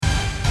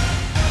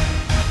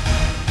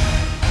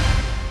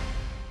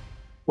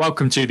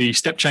Welcome to the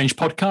Step Change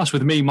podcast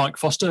with me, Mike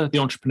Foster, the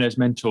Entrepreneur's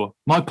Mentor.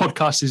 My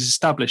podcast is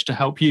established to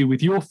help you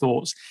with your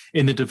thoughts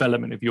in the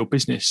development of your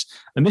business.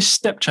 And this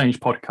Step Change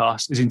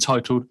podcast is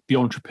entitled The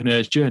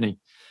Entrepreneur's Journey.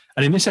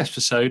 And in this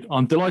episode,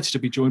 I'm delighted to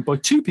be joined by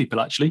two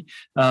people, actually,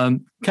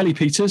 Kelly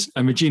Peters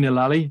and Regina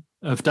Lally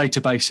of Data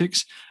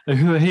Basics,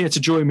 who are here to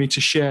join me to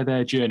share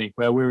their journey,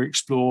 where we'll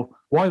explore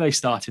why they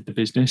started the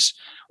business,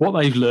 what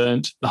they've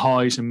learned, the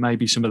highs and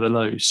maybe some of the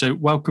lows. So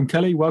welcome,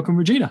 Kelly. Welcome,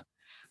 Regina.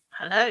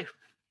 Hello.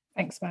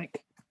 Thanks,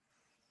 Mike.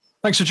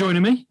 Thanks for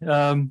joining me.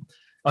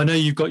 I know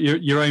you've got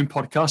your own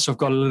podcast, so I've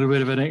got a little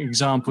bit of an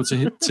example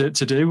to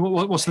do.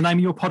 What's the name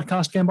of your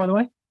podcast again, by the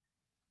way?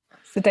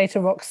 It's the Data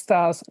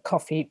Rockstars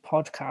Coffee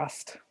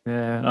Podcast.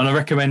 Yeah, and I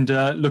recommend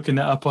looking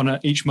that up on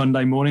each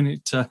Monday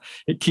morning.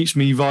 It keeps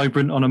me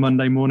vibrant on a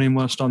Monday morning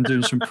whilst I'm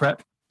doing some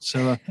prep.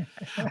 So,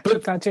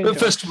 but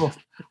first of all,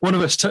 one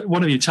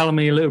of you, tell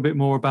me a little bit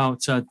more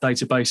about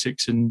Data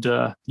Basics and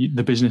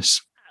the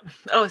business.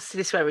 Oh, so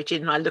this is where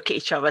Regina and I look at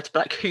each other to be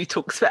like, who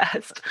talks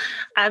first?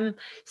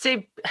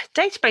 So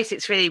Data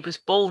Basics really was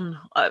born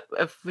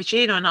of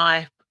Regina and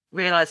I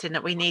realising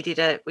that we needed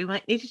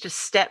a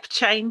step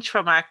change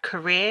from our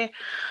career,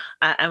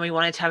 and we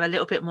wanted to have a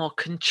little bit more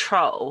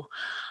control.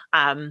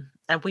 And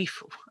I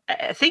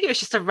think it was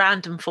just a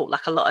random thought,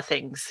 like a lot of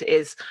things.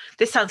 Is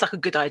this sounds like a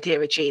good idea,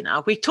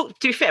 Regina? We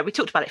talked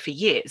about it for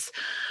years,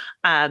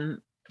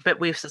 but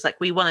we were just like,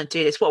 we want to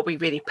do this. What are we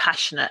really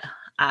passionate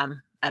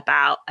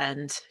about?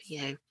 And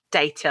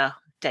data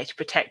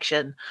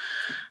protection,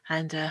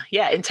 and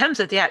in terms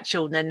of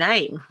the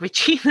name,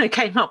 Regina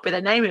came up with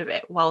a name of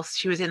it whilst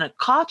she was in a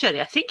car journey.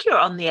 I think you were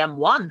on the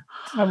M1.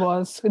 I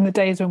was, in the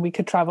days when we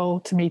could travel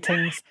to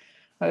meetings.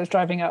 I was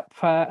driving up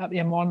the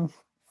M1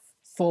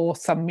 for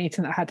some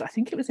meeting that I had, I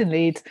think it was in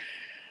Leeds,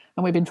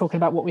 and we've been talking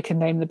about what we can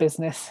name the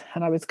business,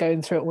 and I was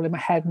going through it all in my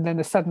head, and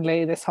then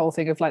suddenly this whole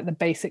thing of like the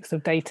basics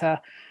of data,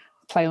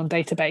 play on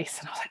database,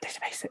 and I was like, Data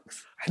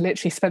Basics. I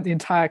literally spent the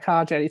entire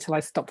car journey till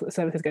I stopped at the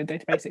services going,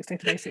 Data Basics,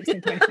 Data Basics,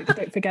 Data Basics,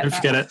 don't forget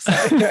it.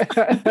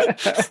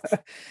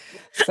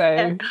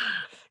 So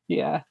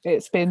yeah,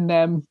 it's been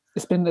the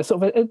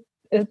sort of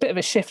a bit of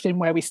a shift in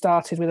where we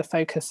started with a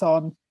focus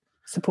on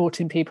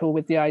supporting people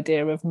with the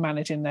idea of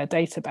managing their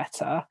data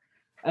better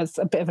as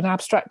a bit of an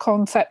abstract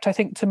concept. I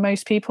think to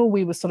most people,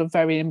 we were sort of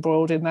very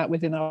embroiled in that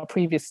within our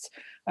previous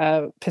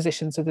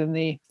positions within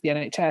the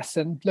NHS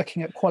and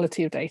looking at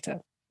quality of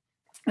data.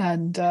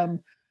 And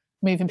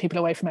moving people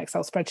away from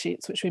Excel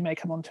spreadsheets, which we may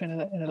come on to in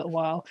a little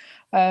while.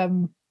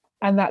 And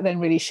that then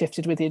really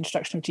shifted with the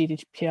introduction of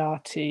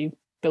GDPR to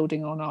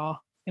building on our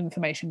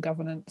information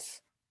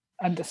governance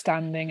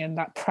understanding and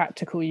that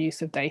practical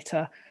use of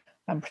data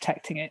and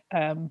protecting it.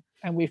 And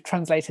we've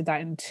translated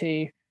that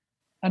into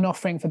an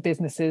offering for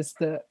businesses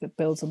that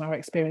builds on our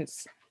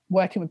experience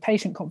working with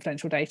patient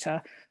confidential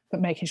data, but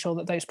making sure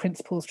that those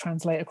principles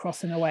translate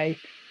across in a way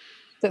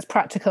that's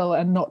practical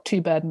and not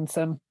too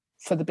burdensome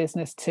for the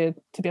business to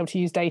be able to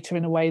use data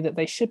in a way that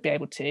they should be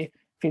able to,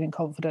 feeling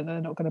confident that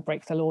they're not going to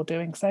break the law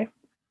doing so.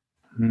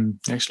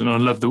 Excellent. I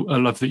love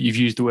that you've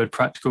used the word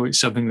practical. It's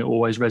something that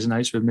always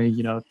resonates with me.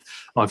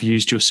 I've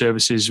used your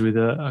services with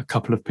a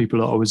couple of people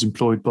that I was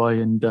employed by,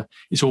 and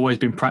it's always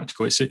been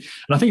practical. And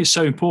I think it's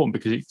so important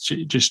because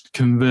it just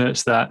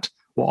converts that,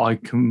 what I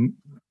can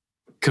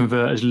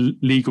convert as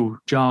legal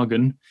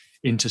jargon,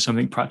 into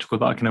something practical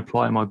that I can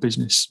apply in my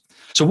business.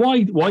 So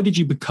why did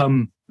you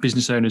become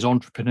business owners,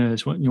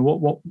 entrepreneurs?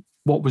 What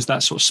was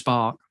that sort of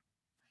spark?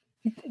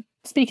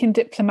 Speaking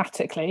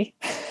diplomatically,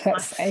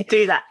 let's say,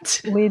 do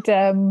that.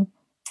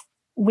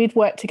 We'd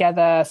worked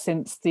together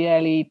since the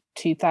early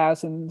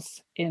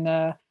 2000s in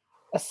a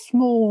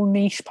small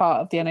niche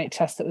part of the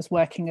NHS that was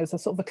working as a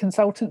sort of a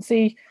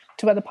consultancy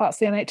to other parts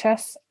of the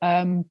NHS,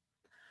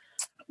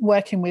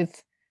 working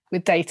with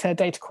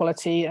data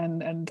quality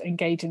and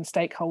engaging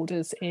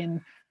stakeholders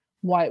in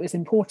why it was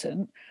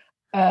important.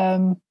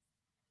 And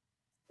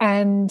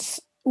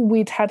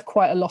we'd had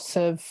quite a lot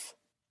of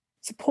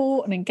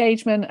support and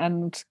engagement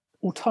and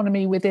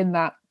autonomy within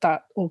that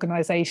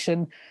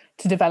organisation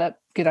to develop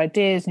good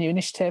ideas, new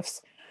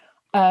initiatives.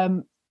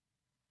 And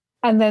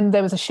then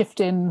there was a shift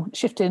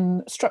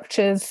in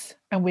structures,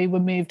 and we were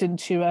moved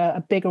into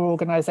a bigger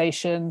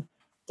organisation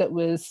that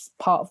was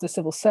part of the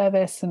civil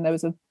service, and there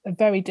was a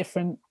very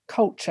different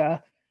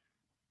culture.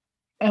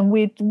 And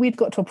we'd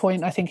got to a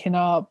point, I think,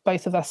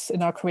 both of us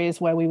in our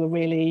careers where we were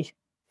really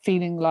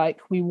feeling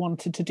like we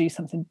wanted to do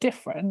something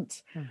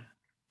different.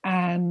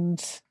 And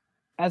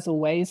as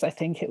always, I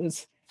think it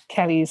was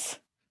Kelly's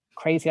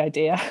crazy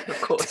idea,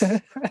 of course,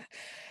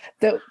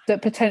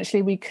 that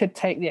potentially we could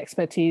take the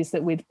expertise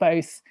that we'd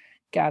both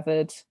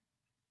gathered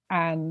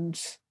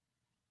and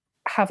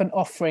have an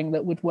offering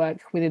that would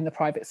work within the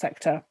private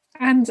sector.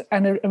 And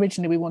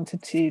originally we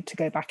wanted to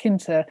go back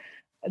into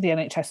the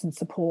NHS and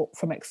support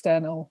from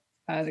external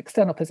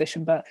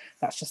position, but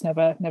that's just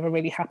never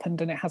really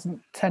happened, and it hasn't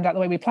turned out the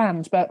way we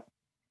planned. But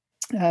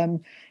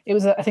it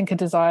was, I think, a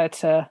desire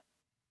to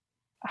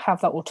have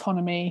that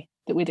autonomy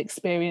that we'd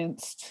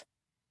experienced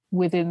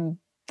within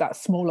that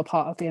smaller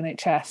part of the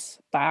NHS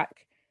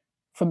back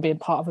from being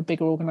part of a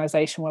bigger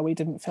organization where we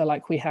didn't feel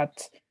like we had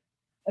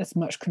as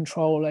much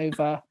control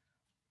over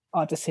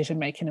our decision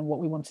making and what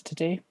we wanted to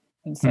do.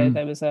 And so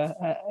there was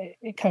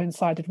it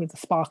coincided with the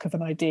spark of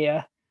an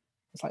idea.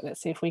 It's like,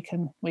 let's see if we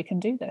can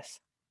do this.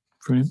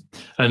 Brilliant.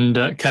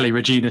 And Kelly,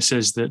 Regina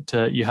says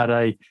that you had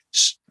a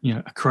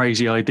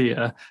crazy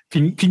idea.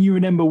 Can you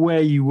remember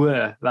where you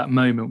were that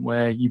moment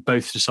where you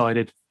both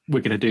decided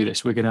we're going to do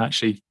this? We're going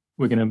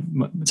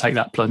to take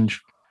that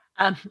plunge.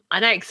 I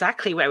know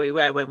exactly where we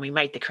were when we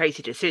made the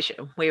crazy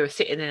decision. We were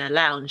sitting in a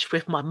lounge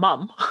with my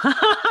mum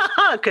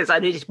because I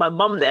needed my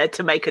mum there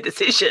to make a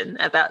decision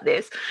about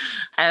this.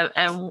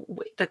 And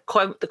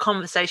the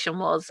conversation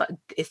was like,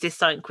 is this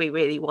something we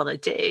really want to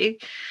do?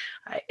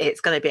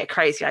 It's going to be a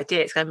crazy idea.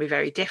 It's going to be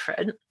very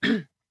different.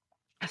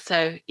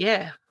 So,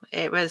 yeah,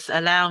 it was a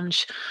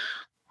lounge,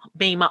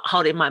 me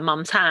holding my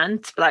mum's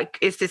hand, like,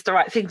 is this the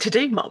right thing to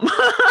do, mum?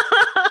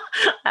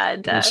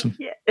 And awesome.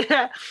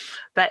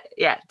 But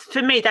yeah,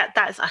 for me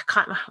that's I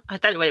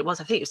don't know when it was.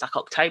 I think it was like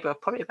October,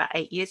 probably about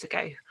 8 years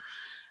ago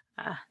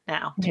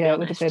now. Yeah, it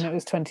would have been. It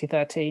was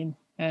 2013,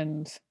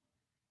 and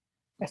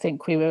I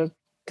think we were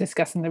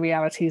discussing the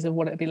realities of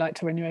what it'd be like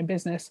to run your own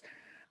business.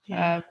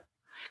 Yeah.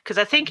 Because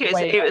I think it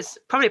was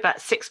probably about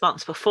 6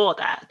 months before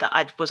that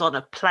I was on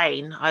a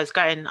plane. I think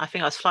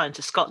I was flying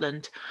to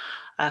Scotland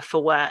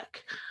for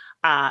work.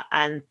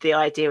 And the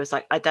idea was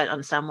like, I don't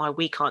understand why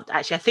we can't.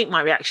 Actually, I think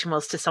my reaction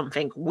was to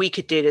something, we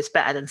could do this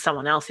better than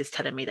someone else is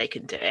telling me they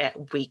can do it.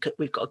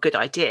 We've got a good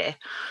idea.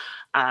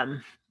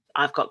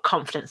 I've got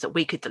confidence that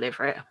we could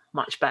deliver it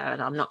much better,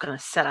 and I'm not going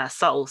to sell our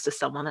souls to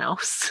someone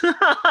else.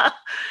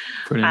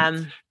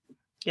 Brilliant.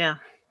 Yeah.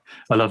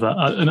 I love that.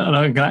 And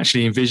I can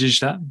actually envisage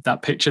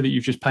that picture that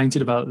you've just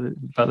painted about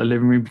the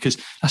living room, because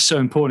that's so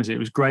important. It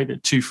was great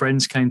that two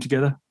friends came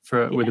together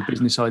with a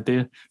business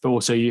idea, but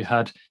also you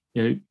had,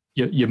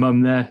 your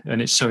mum there,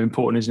 and it's so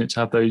important, isn't it, to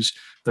have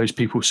those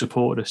people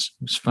support us.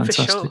 It's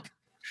fantastic. For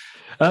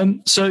sure.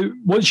 So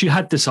once you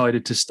had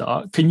decided to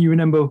start, can you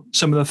remember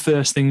some of the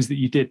first things that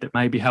you did that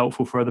may be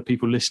helpful for other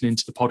people listening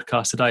to the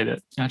podcast today,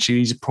 that actually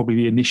these are probably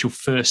the initial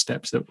first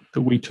steps that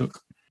we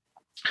took?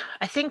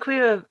 I think we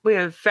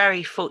were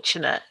very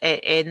fortunate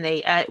in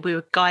we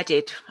were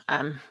guided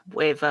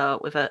with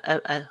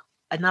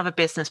another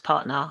business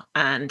partner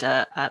and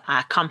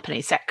our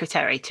company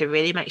secretary to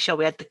really make sure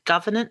we had the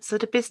governance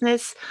of the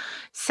business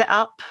set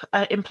up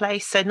in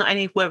place. So not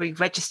only were we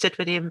registered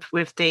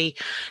with the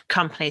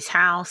company's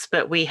house,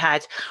 but we'd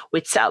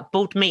set up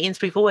board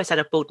meetings. We've always had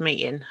a board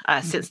meeting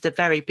since the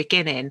very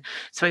beginning.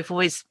 So we've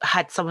always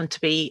had someone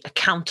to be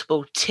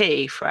accountable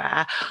to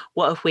for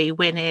what have we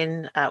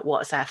winning,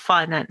 what's our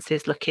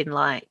finances looking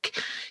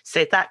like.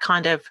 So that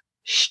kind of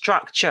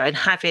structure, and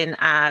having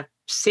our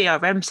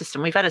CRM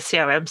system. We've had a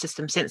CRM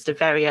system since the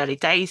very early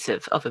days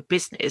of a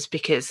business,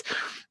 because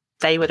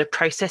they were the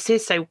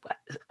processes. So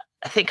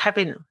I think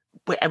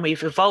and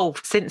we've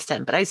evolved since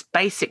then, but those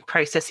basic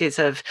processes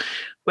of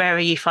where are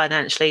you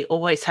financially,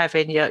 always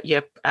having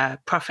your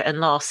profit and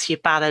loss, your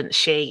balance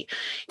sheet,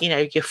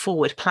 your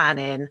forward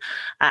planning,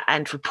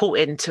 and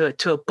reporting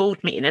to a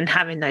board meeting, and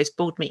having those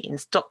board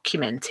meetings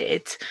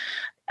documented,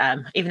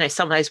 even though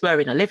some of those were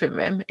in a living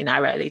room in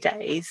our early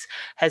days,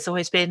 has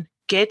always been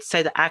good.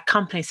 So that our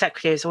company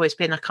secretary has always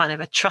been a kind of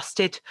a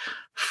trusted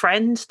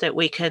friend that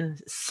we can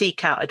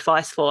seek out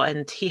advice for,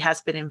 and he has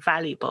been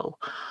invaluable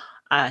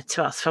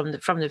to us from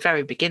the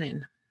very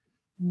beginning.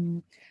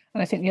 And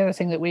I think the other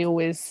thing that we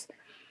always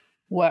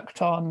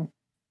worked on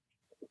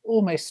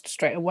almost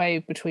straight away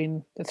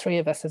between the three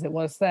of us, as it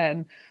was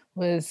then,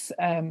 was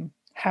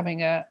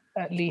having at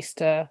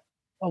least a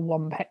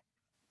one-page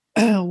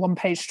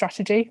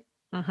strategy.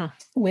 Mm-hmm.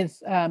 With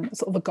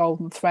sort of a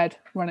golden thread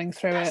running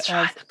through it. That's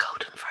right, the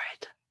golden thread.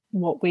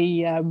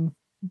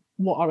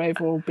 What our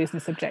overall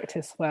business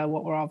objectives were,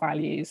 what were our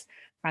values,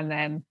 and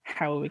then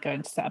how are we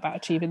going to set about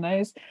achieving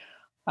those.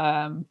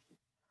 And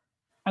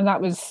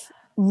that was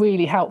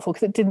really helpful,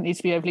 because it didn't need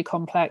to be overly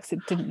complex,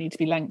 it didn't need to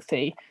be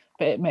lengthy,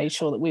 but it made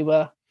sure that we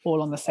were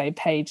all on the same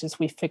page as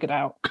we figured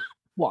out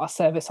what our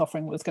service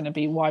offering was going to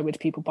be, why would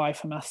people buy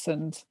from us,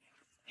 and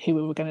who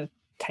we were going to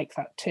take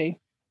that to.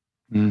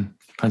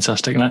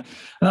 Fantastic, and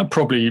that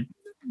probably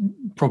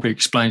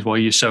explains why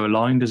you're so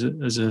aligned as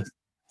a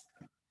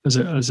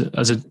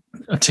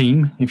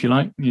team, if you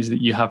like, is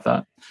that you have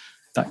that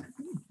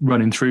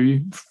running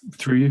through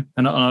you.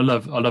 And I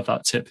love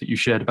that tip that you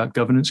shared about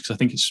governance, because I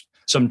think it's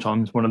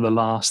sometimes one of the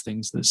last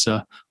things that's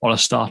on a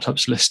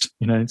startups list.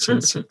 So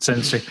it's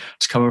essentially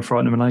to come and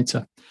frighten them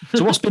later.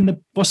 So what's been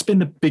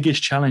the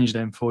biggest challenge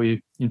then for you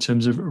in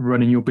terms of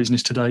running your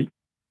business to date?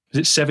 Is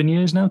it 7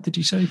 years now? Did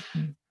you say?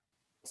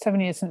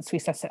 7 years since we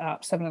set it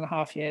up,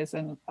 7.5 years,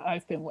 and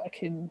I've been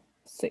working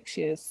 6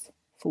 years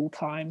full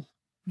time.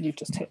 You've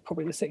just hit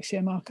probably the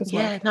 6-year mark as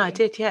well. Yeah, no, I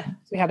did, yeah.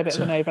 So we had a bit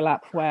of an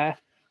overlap where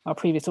our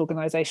previous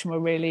organisation were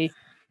really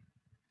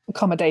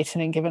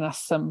accommodating and giving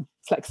us some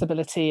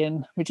flexibility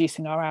in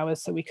reducing our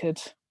hours, so we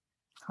could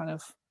kind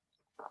of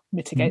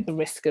mitigate the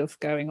risk of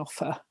going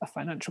off a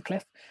financial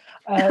cliff.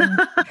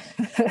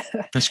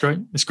 That's great.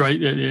 It's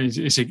great.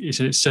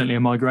 It's certainly a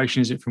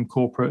migration, is it, from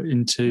corporate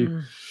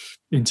into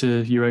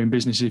your own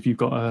business, if you've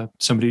got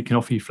somebody who can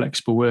offer you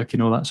flexible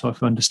working, all that sort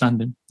of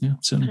understanding. Yeah,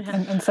 certainly.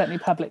 And certainly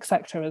public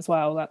sector as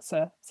well. That's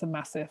a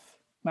massive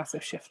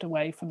shift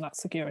away from that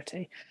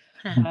security.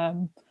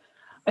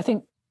 I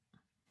think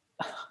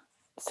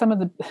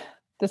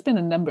there's been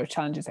a number of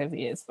challenges over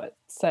the years, but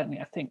certainly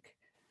I think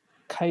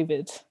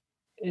COVID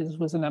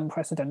was an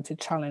unprecedented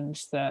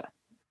challenge that,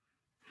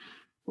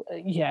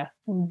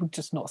 we've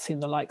just not seen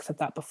the likes of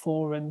that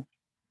before, and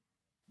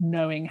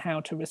knowing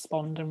how to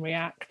respond and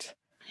react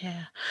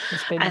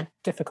has been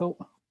difficult.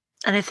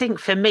 And I think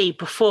for me,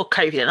 before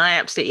COVID, and I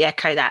absolutely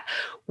echo that,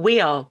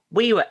 we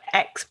were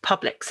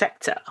ex-public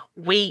sector.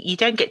 You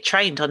don't get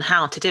trained on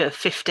how to do a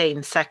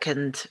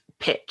 15-second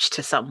pitch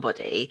to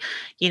somebody.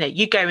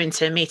 You go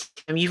into a meeting,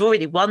 you've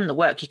already won the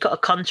work, you've got a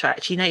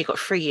contract, you've got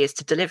 3 years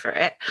to deliver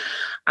it.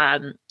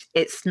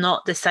 It's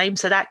not the same.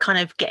 So that kind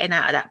of getting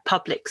out of that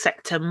public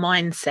sector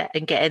mindset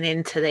and getting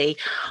into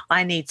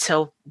I need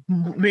to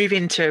move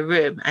into a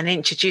room and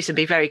introduce and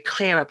be very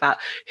clear about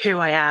who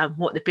I am,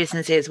 what the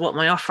business is, what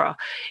my offer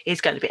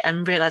is going to be,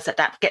 and realize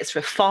that gets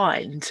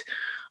refined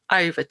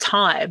over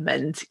time.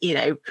 And,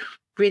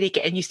 really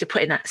getting used to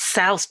putting that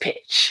sales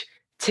pitch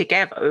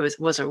together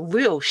was a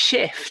real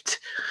shift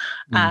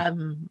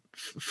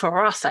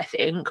for us, I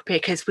think,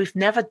 because we've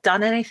never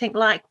done anything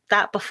like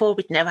that before.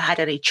 We'd never had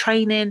any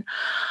training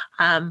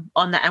on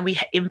that, and we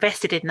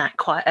invested in that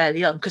quite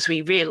early on because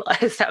we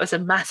realised that was a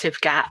massive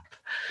gap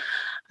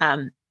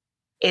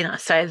in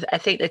us. So I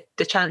think that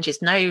the challenge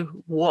is know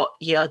what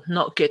you're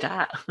not good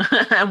at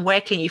and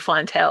where can you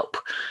find help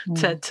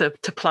to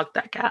plug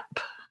that gap.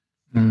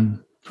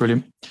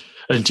 Brilliant.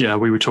 And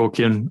we were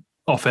talking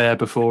off air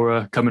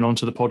before coming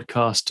onto the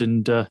podcast,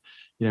 and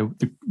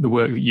the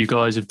work that you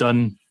guys have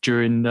done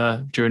during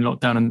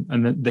lockdown,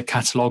 and the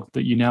catalogue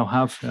that you now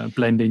have,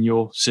 blending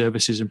your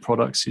services and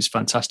products, is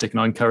fantastic.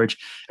 And I encourage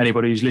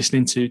anybody who's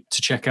listening to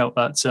check out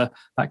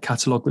that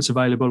catalogue that's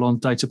available on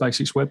Data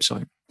Basics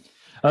website.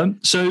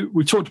 So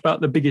we talked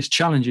about the biggest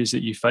challenges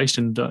that you faced,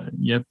 and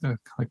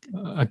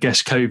I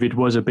guess COVID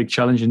was a big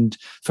challenge, and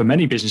for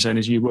many business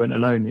owners, you weren't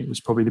alone. It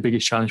was probably the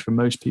biggest challenge for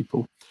most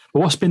people. But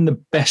what's been the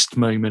best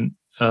moment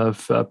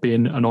of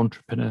being an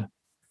entrepreneur?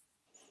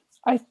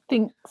 I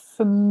think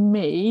for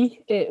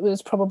me, it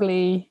was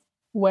probably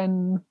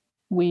when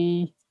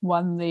we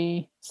won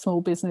the Small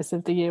Business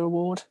of the Year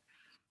award.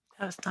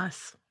 That was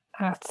nice.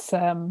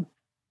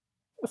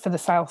 For the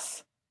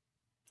South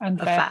and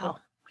Vale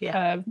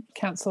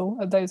Council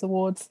of those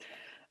awards.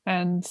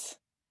 And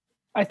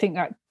I think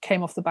that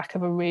came off the back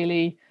of a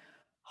really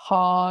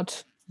hard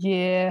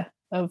year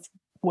of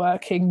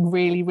working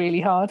really, really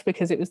hard,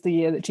 because it was the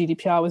year that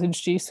GDPR was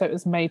introduced. So it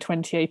was May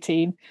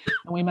 2018.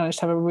 And we managed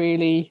to have a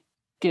really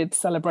good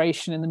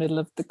celebration in the middle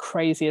of the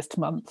craziest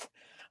month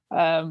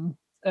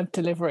of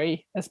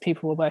delivery as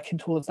people were working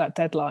towards that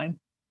deadline.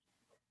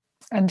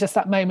 And just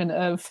that moment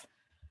of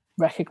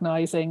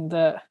recognizing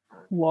that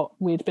what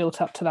we'd built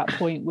up to that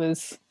point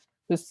was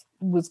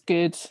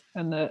good,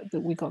 and that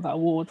we got that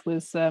award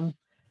was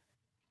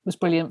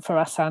brilliant for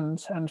us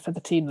and for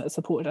the team that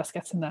supported us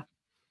getting there.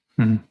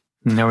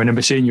 I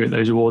remember seeing you at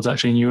those awards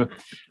actually, and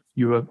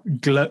you were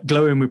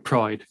glowing with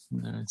pride.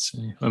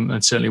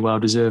 And certainly well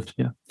deserved.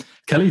 Yeah,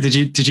 Kelly,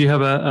 did you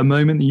have a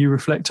moment that you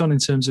reflect on in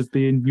terms of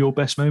being your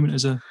best moment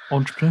as an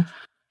entrepreneur?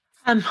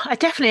 I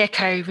definitely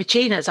echo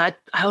Regina's. I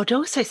would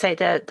also say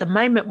that the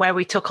moment where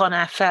we took on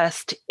our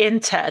first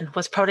intern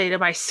was probably the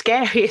most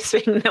scariest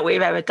thing that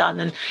we've ever done.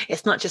 And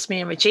it's not just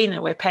me and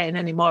Regina we're paying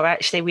anymore.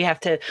 Actually, we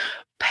have to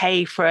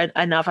pay for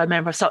another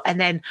member of staff, and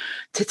then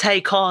to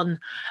take on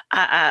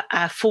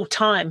a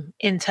full-time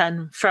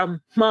intern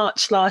from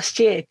March last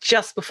year,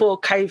 just before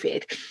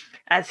COVID,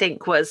 I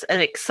think was an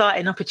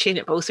exciting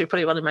opportunity, but also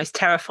probably one of the most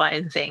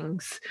terrifying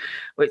things.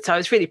 So I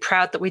was really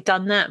proud that we'd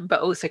done that,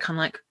 but also kind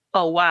of like,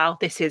 oh wow,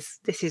 this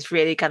is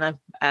really going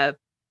to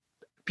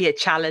be a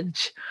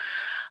challenge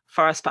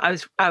for us. But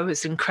I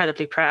was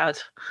incredibly proud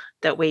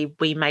that we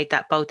made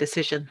that bold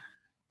decision.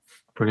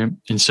 Brilliant.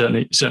 And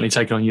certainly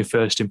taking on your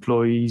first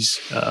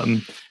employees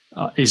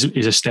is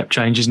a step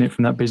change, isn't it,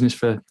 from that business,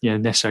 for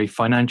necessarily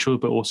financial,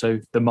 but also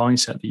the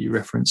mindset that you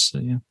referenced. So,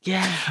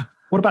 yeah.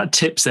 What about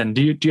tips then?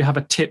 Do you have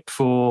a tip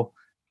for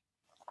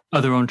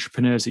other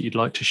entrepreneurs that you'd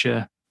like to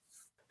share?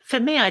 For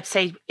me, I'd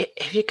say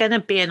if you're going to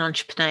be an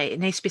entrepreneur, it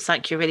needs to be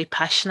something you're really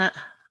passionate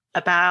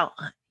about.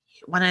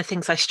 One of the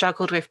things I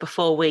struggled with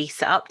before we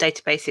set up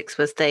Data Basics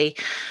was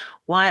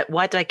why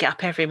do I get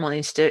up every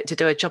morning to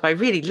do a job I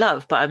really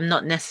love, but I'm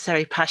not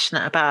necessarily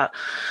passionate about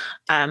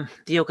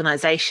the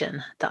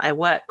organisation that I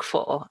work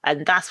for.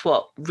 And that's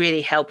what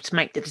really helped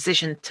make the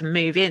decision to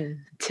move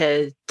in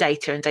to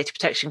data and data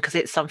protection, because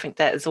it's something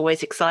that has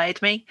always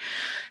excited me.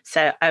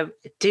 So I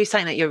do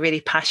something that you're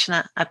really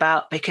passionate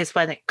about, because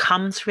when it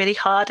comes really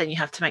hard and you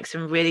have to make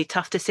some really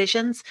tough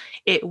decisions,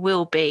 it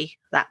will be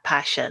that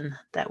passion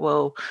that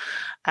will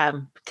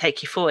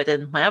take you forward.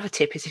 And my other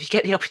tip is, if you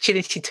get the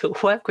opportunity to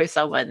work with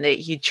someone that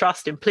you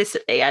trust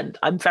implicitly. And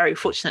I'm very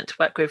fortunate to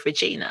work with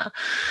Regina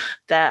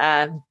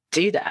that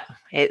do that.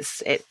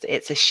 It's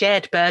a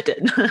shared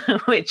burden,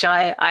 which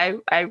I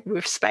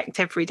respect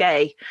every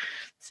day.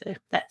 So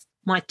that's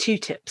my 2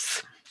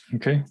 tips.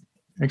 Okay,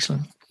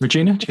 excellent.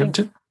 Regina, do you have a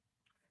tip?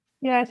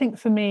 Yeah, I think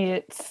for me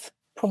it's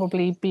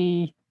probably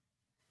be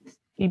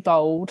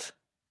bold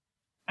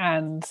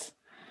and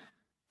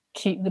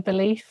keep the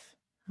belief.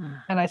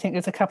 And I think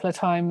there's a couple of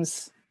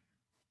times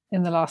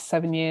in the last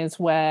 7 years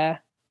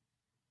where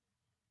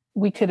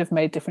we could have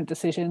made different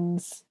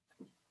decisions,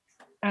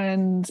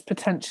 and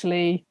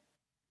potentially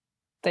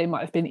they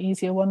might have been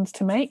easier ones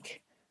to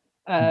make.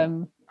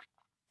 But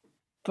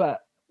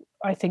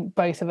I think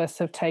both of us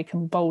have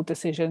taken bold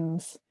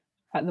decisions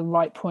at the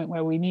right point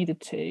where we needed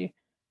to,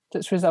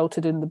 that's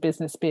resulted in the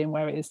business being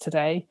where it is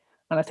today.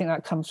 And I think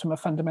that comes from a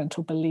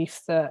fundamental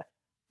belief that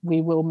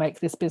we will make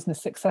this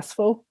business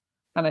successful.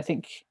 And I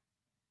think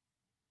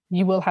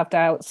you will have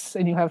doubts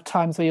and you have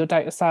times where you'll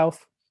doubt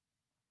yourself.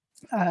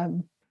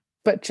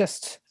 But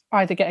just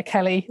either get a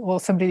Kelly or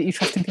somebody that you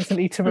trust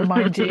implicitly to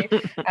remind you,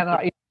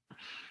 and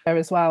there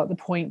as well at the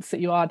points that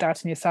you are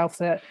doubting yourself,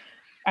 that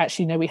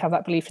actually, no, we have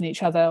that belief in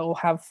each other, or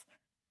have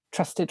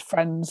trusted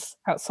friends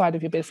outside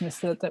of your business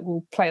that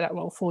will play that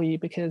role for you,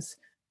 because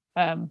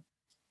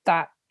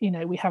that,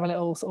 we have a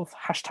little sort of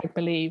hashtag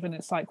believe, and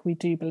it's like, we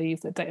do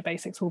believe that Data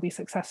Basics will be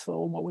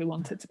successful and what we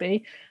want it to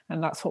be,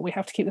 and that's what we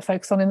have to keep the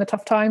focus on in the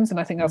tough times. And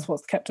I think that's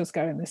what's kept us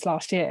going this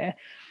last year,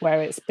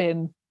 where it's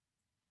been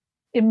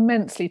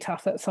immensely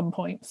tough at some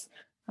points,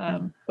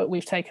 but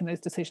we've taken those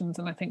decisions,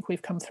 and I think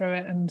we've come through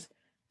it, and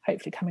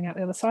hopefully coming out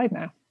the other side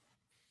now.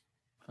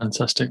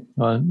 Fantastic.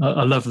 I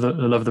love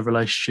the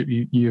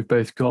relationship you've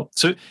both got.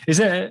 So is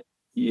there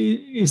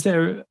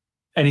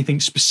anything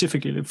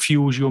specifically that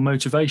fuels your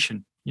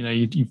motivation?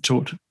 You've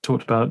touched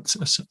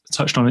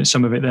on it,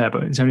 some of it there,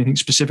 but is there anything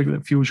specific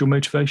that fuels your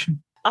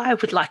motivation? I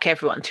would like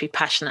everyone to be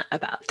passionate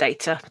about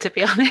data, to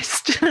be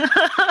honest,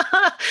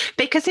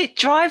 because it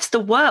drives the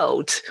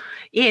world.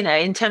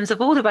 In terms of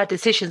all of our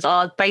decisions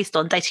are based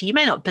on data. You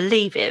may not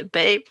believe it,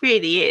 but it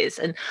really is.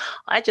 And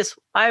I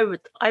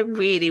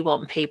really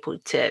want people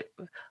to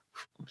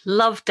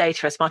love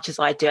data as much as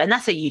I do, and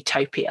that's a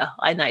utopia.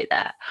 I know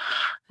that,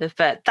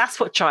 but that's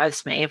what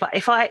drives me.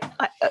 If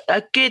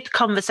a good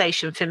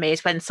conversation for me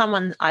is when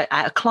someone,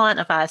 a client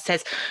of ours,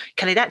 says,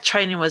 "Kelly, that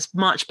training was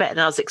much better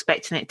than I was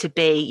expecting it to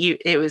be.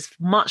 It was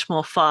much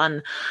more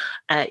fun.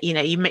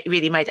 You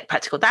really made it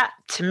practical." That,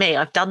 to me,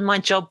 I've done my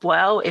job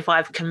well. If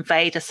I've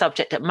conveyed a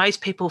subject that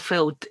most people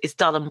feel is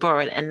dull and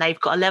boring, and they've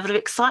got a level of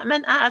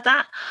excitement out of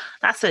that,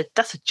 that's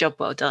a job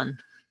well done.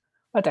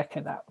 I'd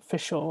echo that for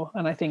sure,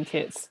 and I think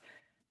it's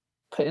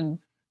putting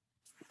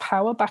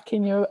power back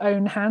in your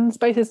own hands,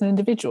 both as an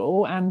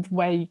individual and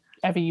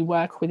wherever you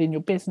work within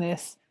your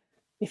business.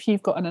 If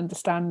you've got an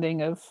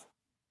understanding of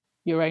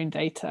your own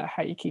data,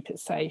 how you keep it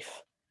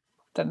safe,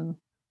 then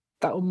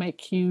that will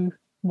make you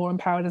more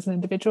empowered as an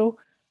individual,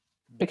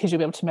 because you'll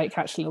be able to make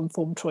actually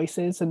informed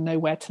choices and know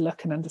where to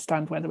look and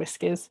understand where the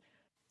risk is.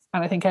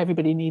 And I think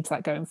everybody needs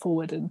that going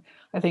forward. And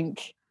I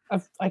think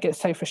I get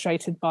so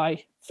frustrated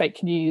by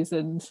fake news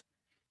and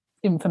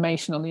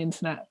information on the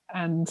internet,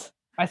 and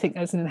I think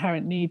there's an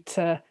inherent need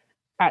to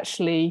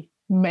actually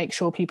make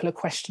sure people are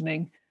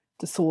questioning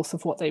the source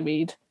of what they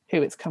read,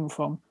 who it's come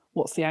from,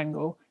 what's the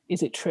angle,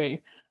 is it true,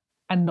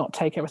 and not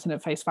take everything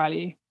at face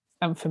value.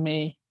 And for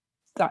me,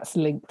 that's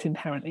linked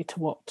inherently to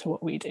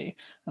what we do.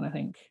 And I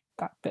think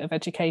that bit of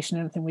education,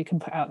 anything we can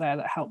put out there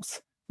that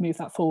helps move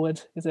that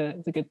forward, is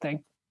a good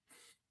thing.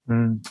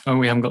 And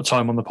we haven't got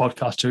time on the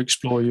podcast to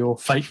explore your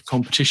fake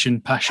competition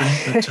passion,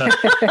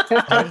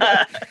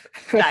 but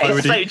that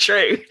is so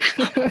true.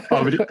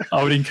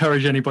 I would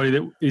encourage anybody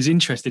that is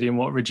interested in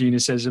what Regina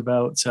says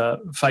about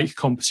fake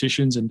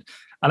competitions and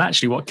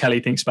actually what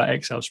Kelly thinks about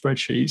Excel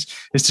spreadsheets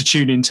is to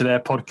tune into their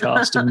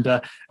podcast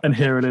and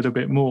hear a little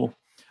bit more.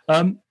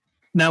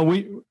 Now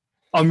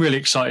I'm really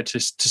excited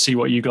to see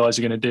what you guys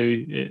are going to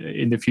do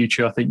in the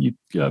future. I think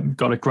you've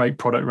got a great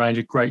product range,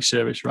 a great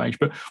service range.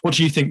 But what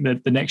do you think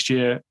that the next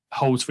year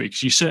holds for you?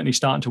 Because you're certainly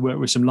starting to work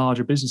with some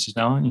larger businesses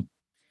now, aren't you?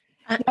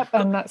 Yep,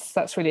 and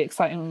that's really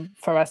exciting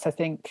for us. I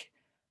think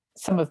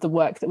some of the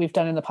work that we've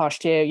done in the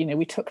past year,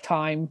 we took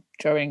time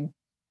during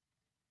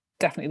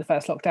definitely the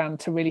first lockdown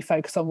to really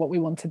focus on what we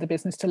wanted the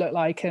business to look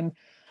like,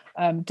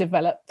 and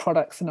develop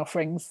products and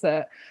offerings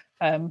that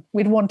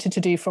we'd wanted to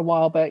do for a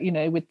while, but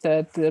with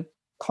the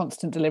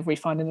constant delivery,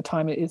 finding the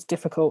time, it is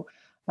difficult.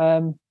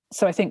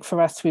 So I think for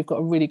us, we've got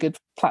a really good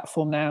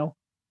platform now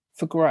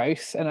for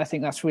growth, and I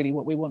think that's really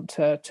what we want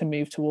to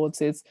move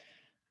towards, is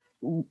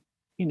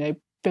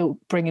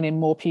bringing in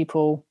more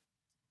people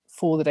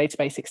for the Data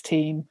Basics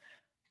team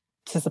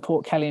to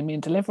support Kelly and me in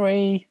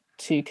delivery,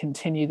 to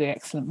continue the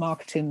excellent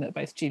marketing that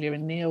both Julia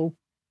and Neil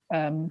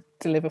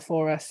deliver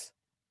for us.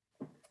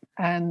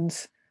 And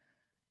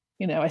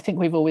I think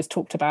we've always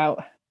talked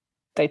about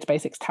Data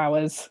Basics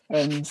Towers,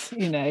 and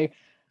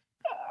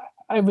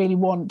I really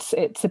want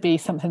it to be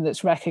something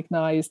that's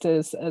recognised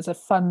as a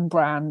fun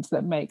brand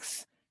that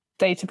makes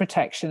data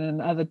protection and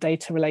other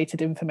data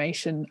related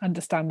information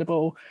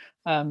understandable,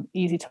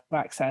 easy to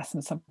access,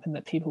 and something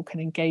that people can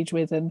engage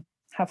with and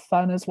have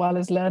fun as well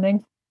as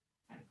learning.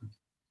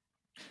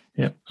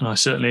 Yeah, and I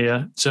certainly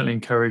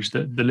encourage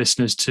the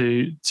listeners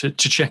to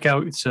check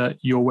out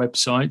your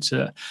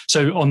website.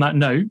 So on that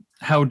note,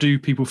 how do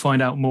people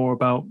find out more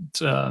about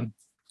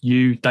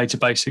you, Data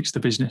Basics, the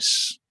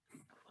business?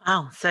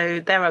 Wow,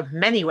 so there are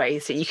many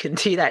ways that you can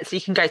do that. So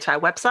you can go to our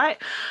website,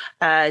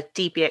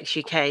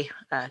 dbxuk.com.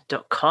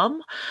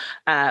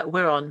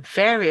 We're on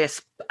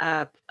various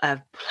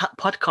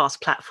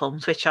podcast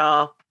platforms, which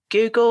are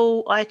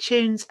Google,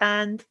 iTunes,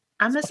 and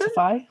Amazon.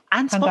 Spotify.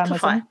 And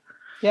Spotify.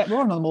 Yeah,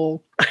 we're on them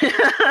all.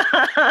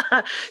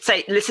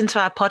 So listen to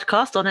our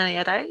podcast on any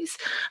of those.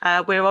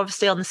 We're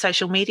obviously on the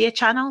social media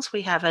channels.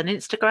 We have an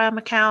Instagram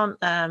account,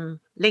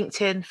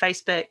 LinkedIn,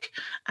 Facebook,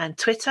 and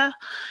Twitter.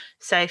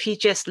 So if you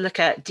just look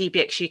at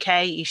DBX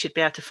UK, you should be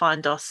able to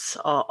find us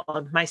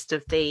on most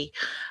of the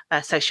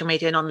social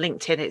media. And on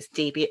LinkedIn, it's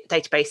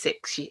Data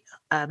Basics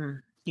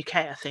UK,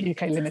 I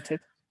think. UK Limited.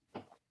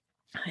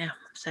 Yeah.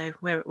 So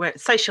we're at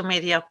social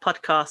media,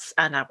 podcasts,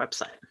 and our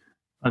website.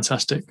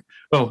 Fantastic.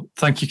 Well,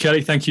 thank you,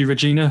 Kelly. Thank you,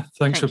 Regina.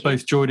 Thanks for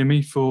both joining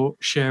me for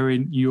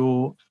sharing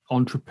your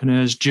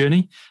entrepreneur's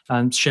journey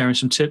and sharing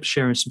some tips,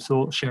 sharing some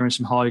thoughts, sharing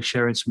some highs,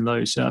 sharing some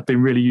lows. It's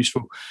been really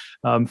useful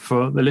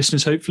for the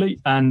listeners, hopefully.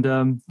 And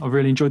I've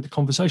really enjoyed the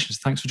conversation. So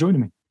thanks for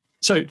joining me.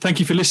 So thank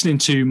you for listening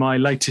to my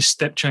latest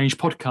Step Change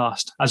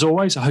podcast. As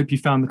always, I hope you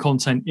found the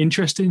content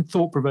interesting,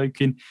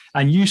 thought-provoking,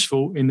 and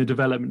useful in the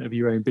development of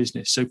your own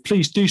business. So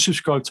please do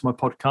subscribe to my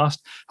podcast.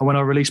 And when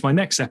I release my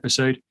next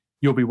episode,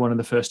 you'll be one of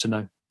the first to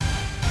know.